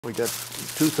We got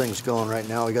two things going right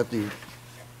now. We got the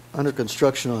under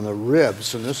construction on the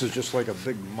ribs, and this is just like a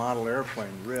big model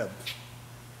airplane rib.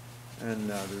 And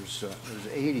there's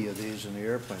 80 of these in the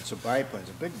airplane. It's a biplane. It's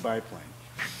a big biplane.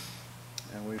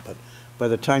 And but by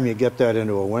the time you get that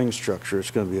into a wing structure,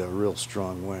 it's going to be a real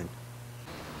strong wing.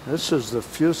 This is the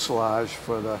fuselage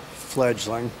for the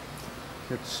Fledgling.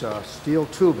 It's steel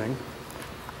tubing.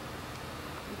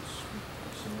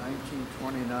 It's a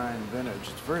 1929 vintage.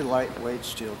 It's very lightweight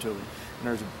steel tubing.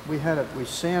 And we had it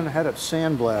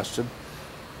sandblasted,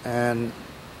 and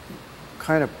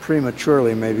kind of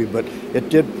prematurely maybe, but it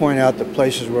did point out the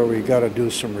places where we got to do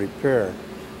some repair.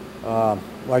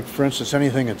 Like for instance,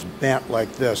 anything that's bent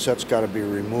like this, that's got to be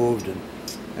removed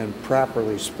and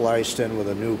properly spliced in with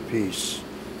a new piece.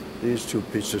 These two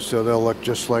pieces, so they'll look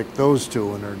just like those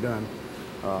two when they're done.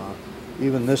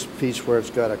 Even this piece where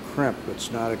it's got a crimp, it's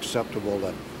not acceptable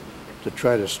to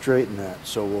try to straighten that.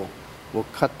 So we'll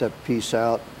cut that piece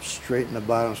out, straighten the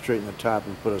bottom, straighten the top,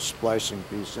 and put a splicing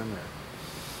piece in there.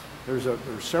 There's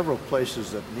several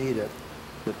places that need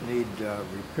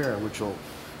repair, which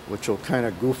will kind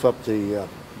of goof up the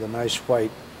nice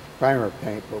white primer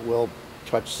paint, but we'll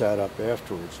touch that up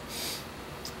afterwards.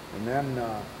 And then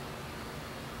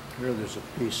here there's a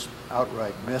piece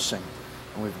outright missing,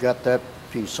 and we've got that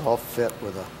piece all fit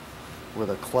with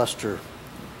a cluster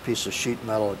piece of sheet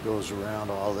metal that goes around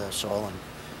all this, all in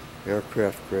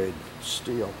aircraft grade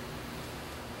steel.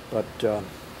 But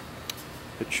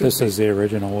this is the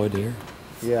original wood here?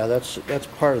 Yeah, that's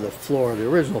part of the floor. The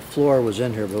original floor was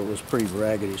in here, but it was pretty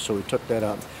raggedy, so we took that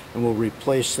out, and we'll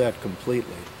replace that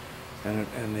completely. And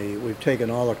we've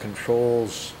taken all the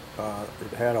controls.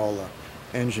 It had all the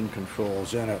engine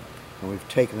controls in it, and we've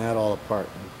taken that all apart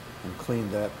and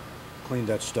cleaned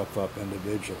that stuff up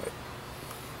individually.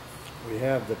 We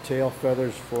have the tail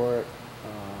feathers for it.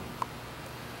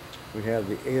 We have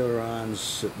the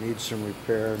ailerons that need some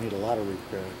repair, need a lot of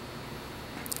repair.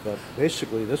 But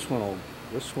basically, this one will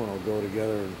go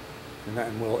together, and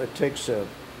it takes a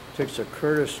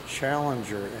Curtiss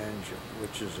Challenger engine,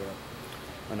 which is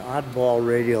an oddball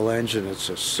radial engine. It's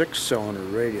a 6-cylinder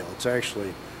radial. It's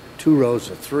actually 2 rows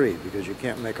of 3, because you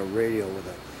can't make a radial with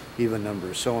an even number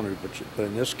of cylinders. But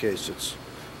in this case, it's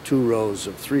 2 rows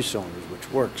of 3 cylinders, which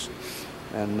works.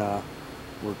 And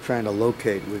we're trying to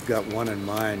locate. We've got one in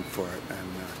mind for it,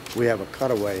 and we have a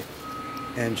cutaway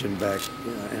engine back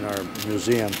in our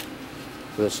museum,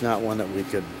 but it's not one that we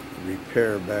could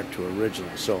repair back to original.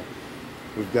 So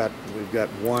we've got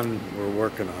one we're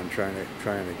working on trying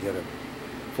to get it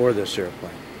for this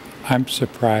airplane. I'm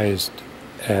surprised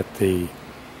at the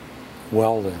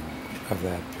welding of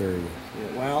that period.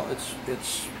 Yeah, well,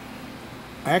 it's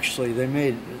actually they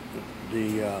made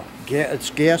it's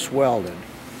gas welded.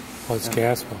 Oh, it's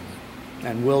gas welded.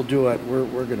 And we'll do it.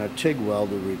 We're going to TIG weld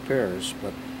the repairs,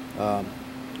 but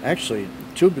actually,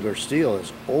 tubular steel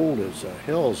is old as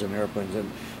hills in airplanes,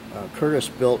 and Curtiss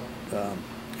built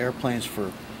airplanes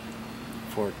for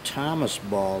Thomas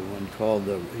Baldwin.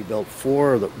 He built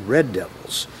 4 of the Red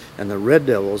Devils, and the Red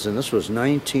Devils, and this was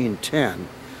 1910,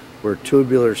 were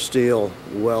tubular steel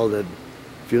welded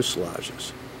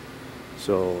fuselages.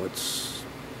 So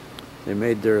they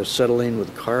made their acetylene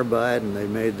with carbide, and they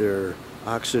made their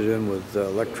oxygen with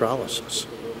electrolysis.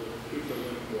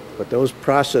 But those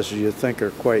processes you think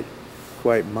are quite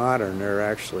modern, they're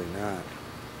actually not.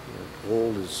 They're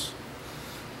old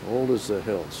as the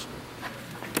hills.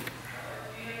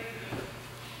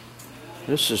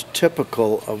 This is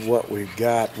typical of what we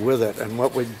got with it, and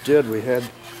what we did, we had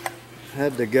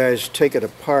the guys take it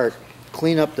apart,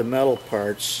 clean up the metal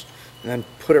parts, and then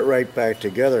put it right back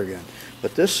together again.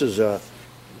 But this is a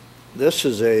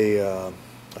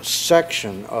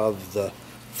section of the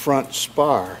front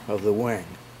spar of the wing.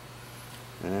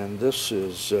 And this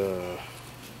is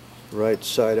right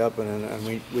side up,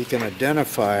 and we can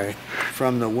identify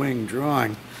from the wing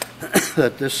drawing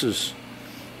that this is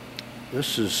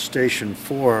station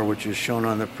 4, which is shown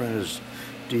on the print as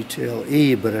detail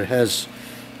E, but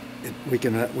we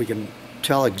can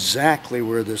tell exactly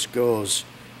where this goes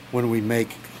when we'll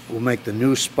make the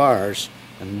new spars,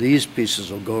 and these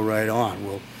pieces will go right on.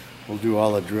 We'll do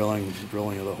all the drilling of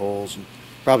the holes, and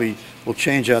probably we'll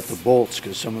change out the bolts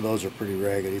because some of those are pretty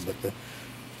raggedy, but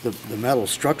the metal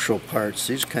structural parts,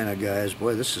 these kind of guys,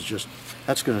 boy,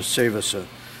 that's going to save us a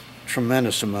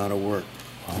tremendous amount of work.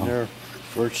 Wow. And they're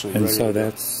virtually ready. And so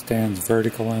that stands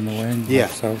vertical in the wing? Yeah,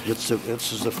 so this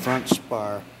is the front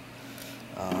spar.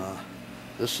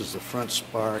 This is the front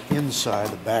spar inside.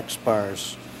 The back spar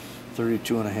is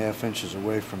 32.5 inches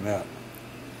away from it.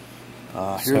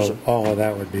 So all of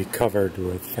that would be covered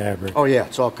with fabric. Oh yeah,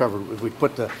 it's all covered. We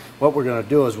put what we're going to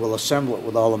do is we'll assemble it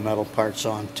with all the metal parts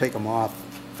on, take them off,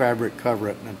 fabric cover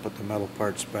it, and then put the metal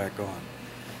parts back on.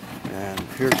 And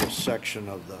here's a section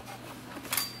of the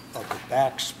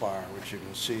back spar, which you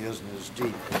can see isn't as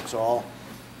deep. It's all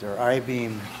their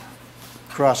I-beam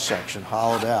cross section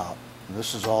hollowed out. And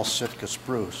this is all Sitka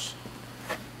spruce,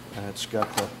 and it's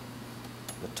got the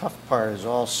tough part is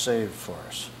all saved for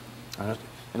us.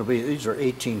 And these are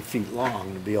 18 feet long.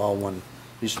 It'll be all one.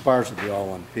 These spars will be all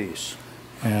one piece.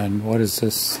 And what is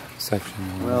this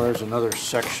section? Well, there's another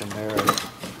section there.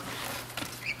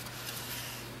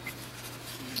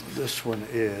 This one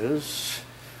is.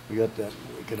 We got that.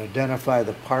 We can identify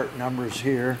the part numbers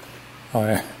here. Oh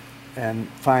yeah. And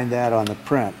find that on the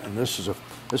print. And this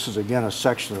is again a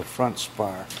section of the front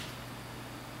spar.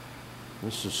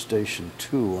 This is station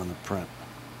 2 on the print.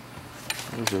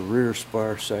 There's a rear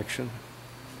spar section.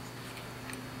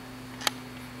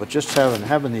 But just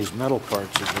having these metal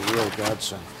parts is a real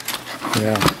godsend.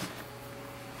 Yeah.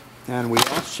 And we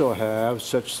also have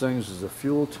such things as the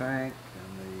fuel tank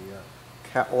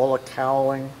and all the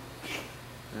cowling.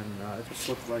 And it just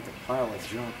looked like a pile of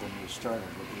junk when we started,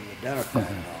 but we identified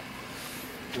it all.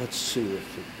 Let's see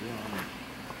if it.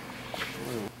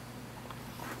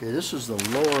 Okay, this is the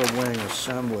lower wing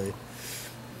assembly.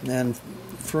 And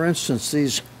for instance,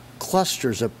 these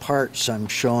clusters of parts I'm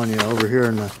showing you over here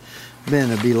in the bin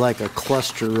would be like a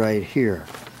cluster right here.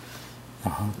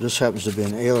 This happens to be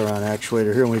an aileron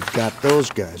actuator here, and we've got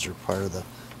those guys are part of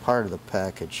the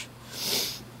package.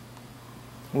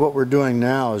 What we're doing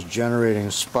now is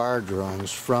generating spar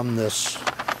drawings from this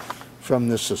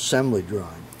assembly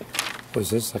drawing. Was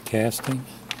this a casting?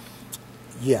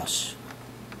 Yes.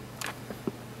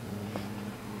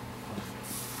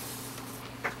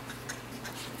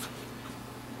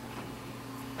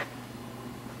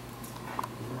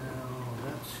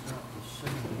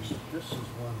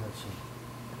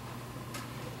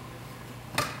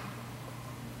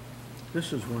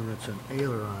 This is one that's an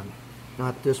aileron,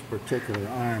 not this particular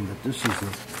arm, but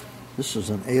this is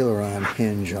an aileron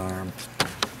hinge arm.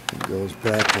 It goes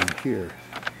back in here.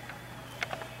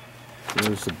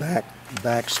 There's the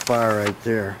back spar right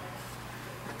there,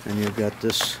 and you've got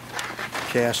this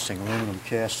casting, aluminum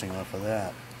casting off of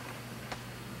that.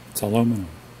 It's aluminum.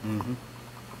 Mm-hmm.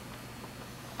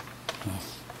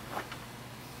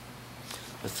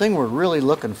 The thing we're really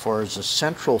looking for is a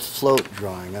central float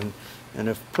drawing, and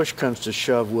if push comes to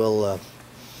shove, we'll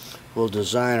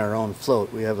design our own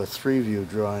float. We have a 3-view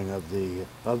drawing of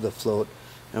the float,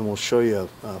 and we'll show you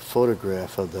a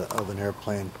photograph of an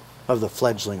airplane, of the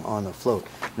fledgling on the float.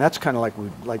 And that's kind of like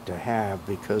we'd like to have,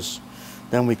 because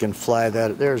then we can fly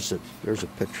that. There's a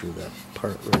picture of that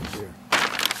part right there.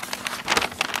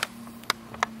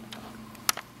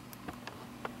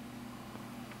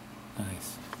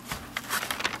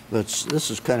 Nice.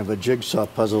 This is kind of a jigsaw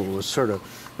puzzle.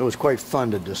 It was quite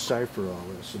fun to decipher all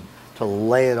this and to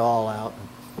lay it all out.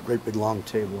 A great big long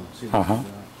table. And see what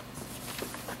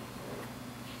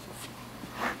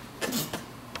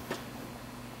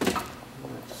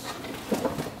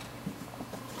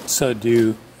So do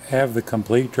you have the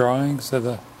complete drawings of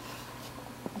the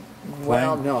plane?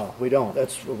 Well, no, we don't.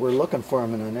 We're looking for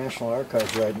them in the National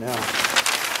Archives right now,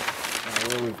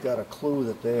 where we've got a clue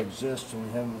that they exist, and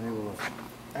we haven't been able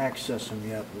to access them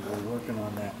yet, but we're working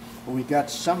on that. But we got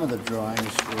some of the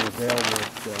drawings that were available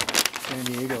at San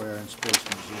Diego Air and Space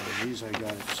Museum. These I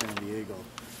got at San Diego,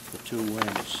 the 2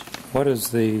 wings. What is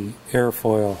the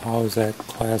airfoil? How is that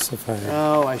classified?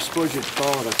 Oh, I suppose you'd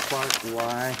call it a Clark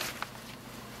Y.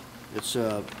 It's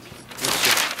a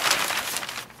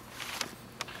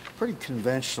pretty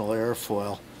conventional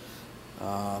airfoil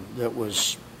that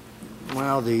was,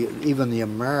 well, even the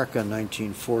America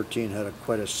 1914 had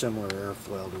quite a similar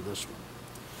airfoil to this one.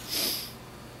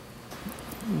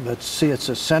 But see, it's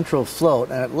a central float,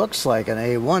 and it looks like an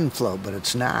A1 float, but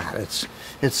it's not.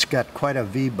 It's got quite a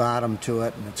V bottom to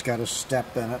it, and it's got a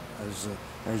step in it,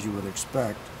 as you would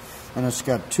expect, and it's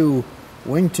got 2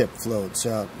 wingtip floats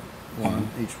out, one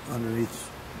each underneath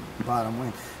bottom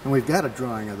wing, and we've got a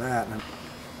drawing of that. And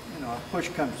if push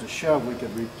comes to shove, we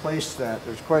could replace that.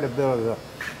 There's quite a bit of the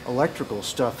electrical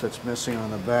stuff that's missing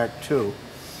on the back too,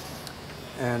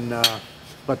 and.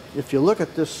 But if you look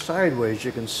at this sideways,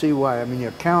 you can see why. I mean, you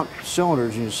count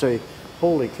cylinders and you say,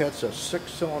 holy cats, a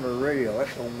 6-cylinder radio. That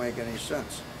don't make any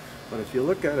sense. But if you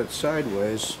look at it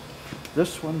sideways,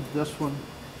 this one,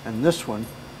 and this one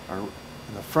are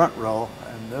in the front row,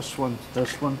 and this one,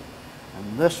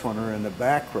 and this one are in the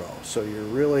back row. So you're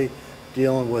really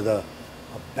dealing with a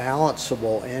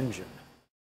balanceable engine.